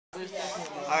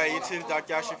Alright, YouTube,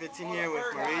 Dr. Asher 15 here with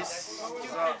Maurice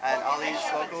at Ollie's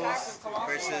Locals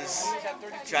versus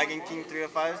DragonKing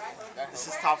 305. This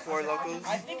is top 4 locals.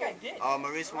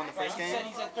 Maurice won the first game.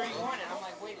 He's at 31, and I'm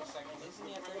like, wait a second, isn't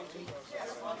he at 32?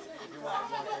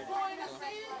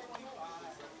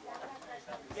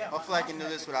 Hopefully I can do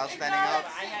this without standing up.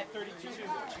 I had 32 too. Did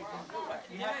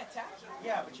I attack?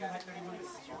 Yeah, but you had 31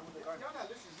 because you won the guard.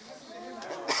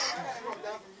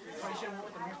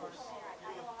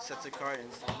 Sets a card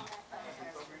instead.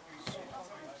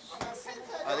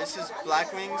 This is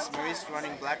Blackwings. Maurice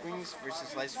running Blackwings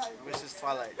versus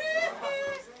Twilight.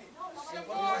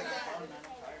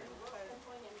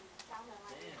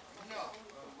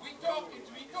 We talk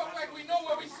like we know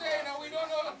what we're saying and we don't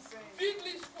know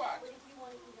fiddly squat.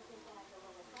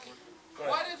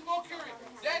 What is Mercury?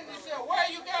 Then they say,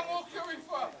 where you got Mercury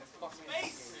from?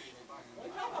 Space.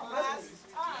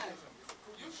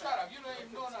 You shut up. You don't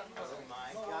even know nothing. Oh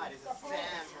my God, it's a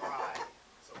samurai. Do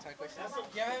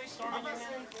you have any storm in your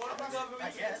hand? I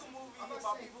guess.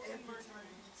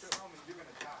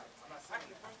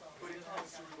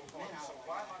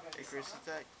 Icarus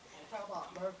attack. I want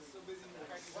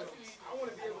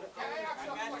to be able to. Can I ask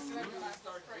you a question? I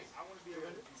want to be able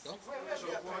to.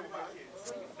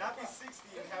 Not be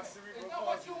 60 and have cerebral. It's not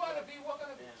what you want to be. What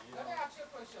going to be? Let me ask you a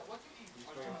question. What you eat?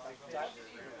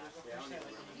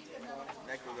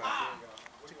 That could go.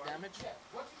 Took damage?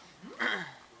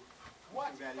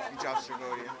 What? He drops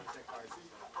Dragonia.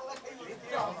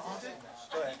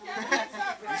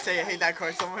 You say you hate that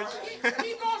card so much? He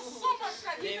knows so much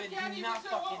that he David, can't do even not say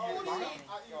fucking what hit he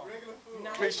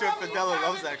Pretty sure Fidela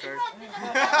loves that card.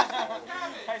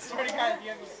 I swear to God, you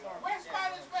have me storm. West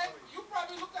Spiders, man. You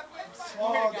probably looked at West Spiders.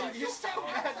 Oh, dude, you're so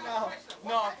mad now.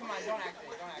 No, come on, don't act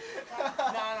it. Don't act it.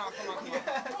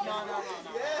 No, come on.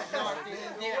 No,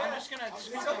 David, I'm just gonna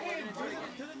scoop and we're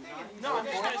gonna do it again. No, I'm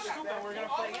just gonna scoop and we're gonna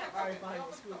play again. Alright, fine,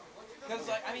 scoop. Because,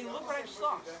 like, I mean, look what I just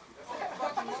lost. I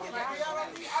don't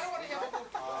want to hear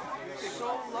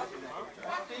So lucky.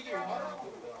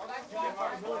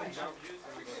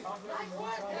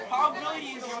 Probability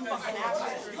is your fucking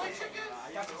asset.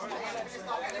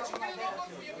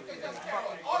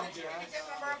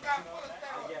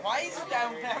 Why is it that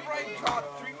whenever I draw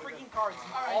 3 freaking cards,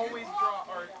 you always draw,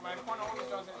 or my opponent always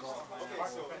draws it?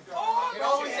 It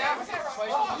always happens.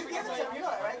 You give it to him, you know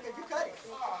that, right? You cut it.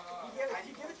 You give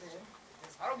it to him.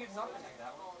 I don't give nothing like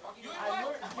that.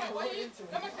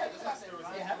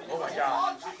 Oh my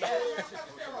God.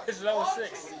 This is level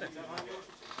 6.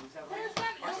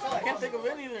 I can't think of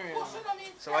any there.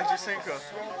 So why'd you synchro?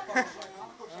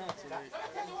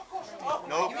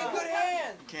 Nope. Give me a good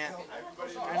hand. Can't. I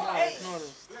know, I just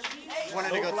noticed.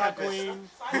 Wanted to go toughest.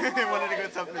 Wanted to go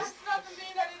toughest.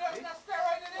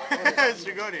 It's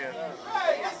Dragonia.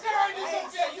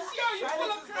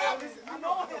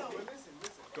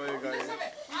 Go ahead.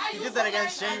 He did that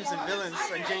against James and Villains,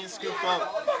 and James scooped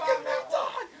up.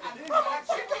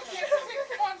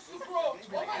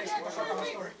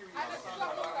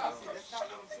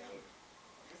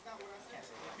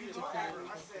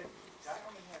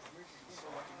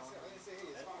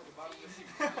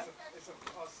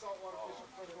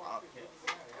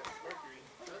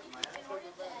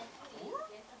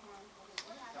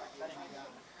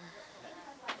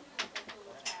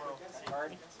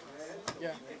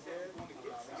 Yeah.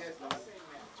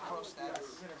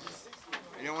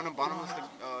 You don't want to bottomless the...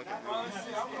 Oh, okay.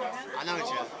 I know what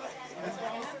you have.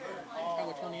 I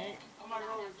go 28.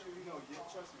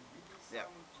 Yeah.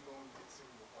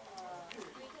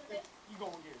 You go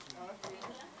and get it.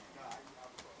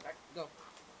 Go.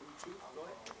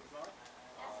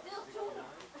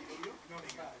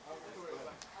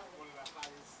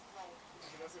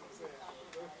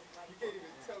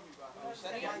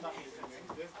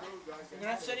 You're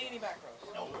not setting any back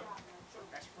rows. No.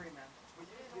 That's free, man.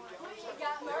 You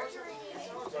got Mercury.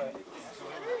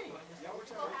 Y'all were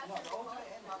trying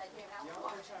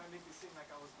to make it seem like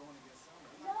I was going against someone.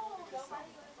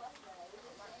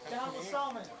 Down the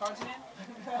Salmon. Continent?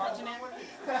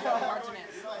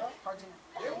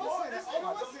 It wasn't.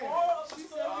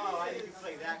 Oh, I didn't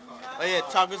play that card. Oh yeah,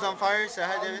 Taco's on fire. Say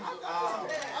hi, David.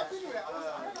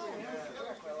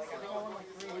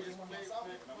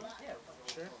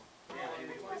 Sure.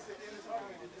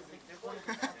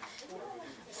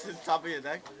 This is the top of your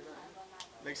deck.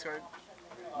 Next card.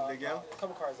 The Gale?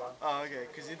 Couple cards on. Oh, okay.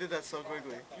 Because you did that so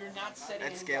quickly. You're not setting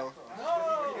At scale.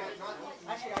 No.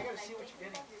 Actually, I gotta see what you're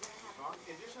getting.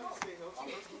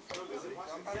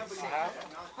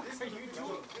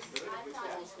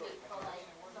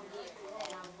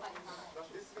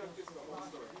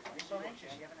 so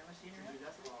anxious. You have an MSC in your head?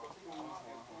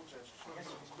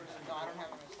 No, I don't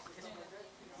have an MSC.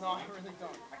 No, I really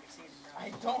don't. I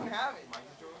don't have it.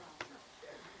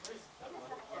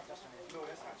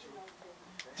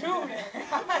 Dude,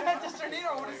 this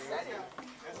tornado would have said it.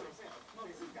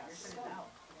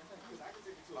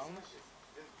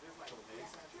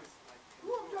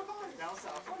 Down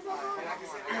south.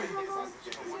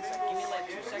 Give me like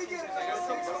 2 seconds.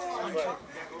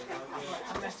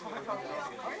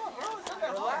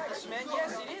 Relax, man.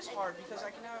 Yes, it is hard because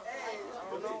I can have. I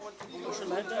don't know what to do.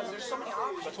 There's so many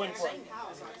options. But 24.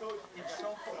 It's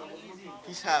so fucking easy.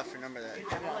 He's half, remember that.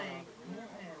 Playing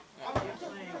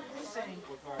Sync,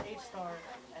 8-star,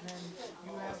 and then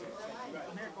you have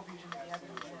Miracle Fusion that you have in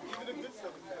the game. It's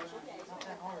not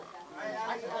that hard.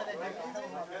 I can play that deck a hell of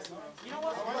a lot better. You know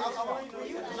what?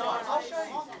 No, I'll show you.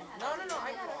 No,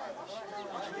 I got it.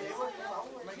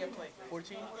 I'm gonna get played.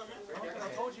 14? I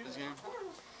told you. This game.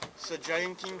 So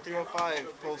DragonKing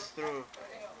 305 pulls through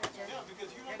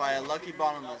by a lucky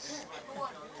bottomless.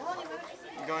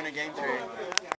 Going to game 3.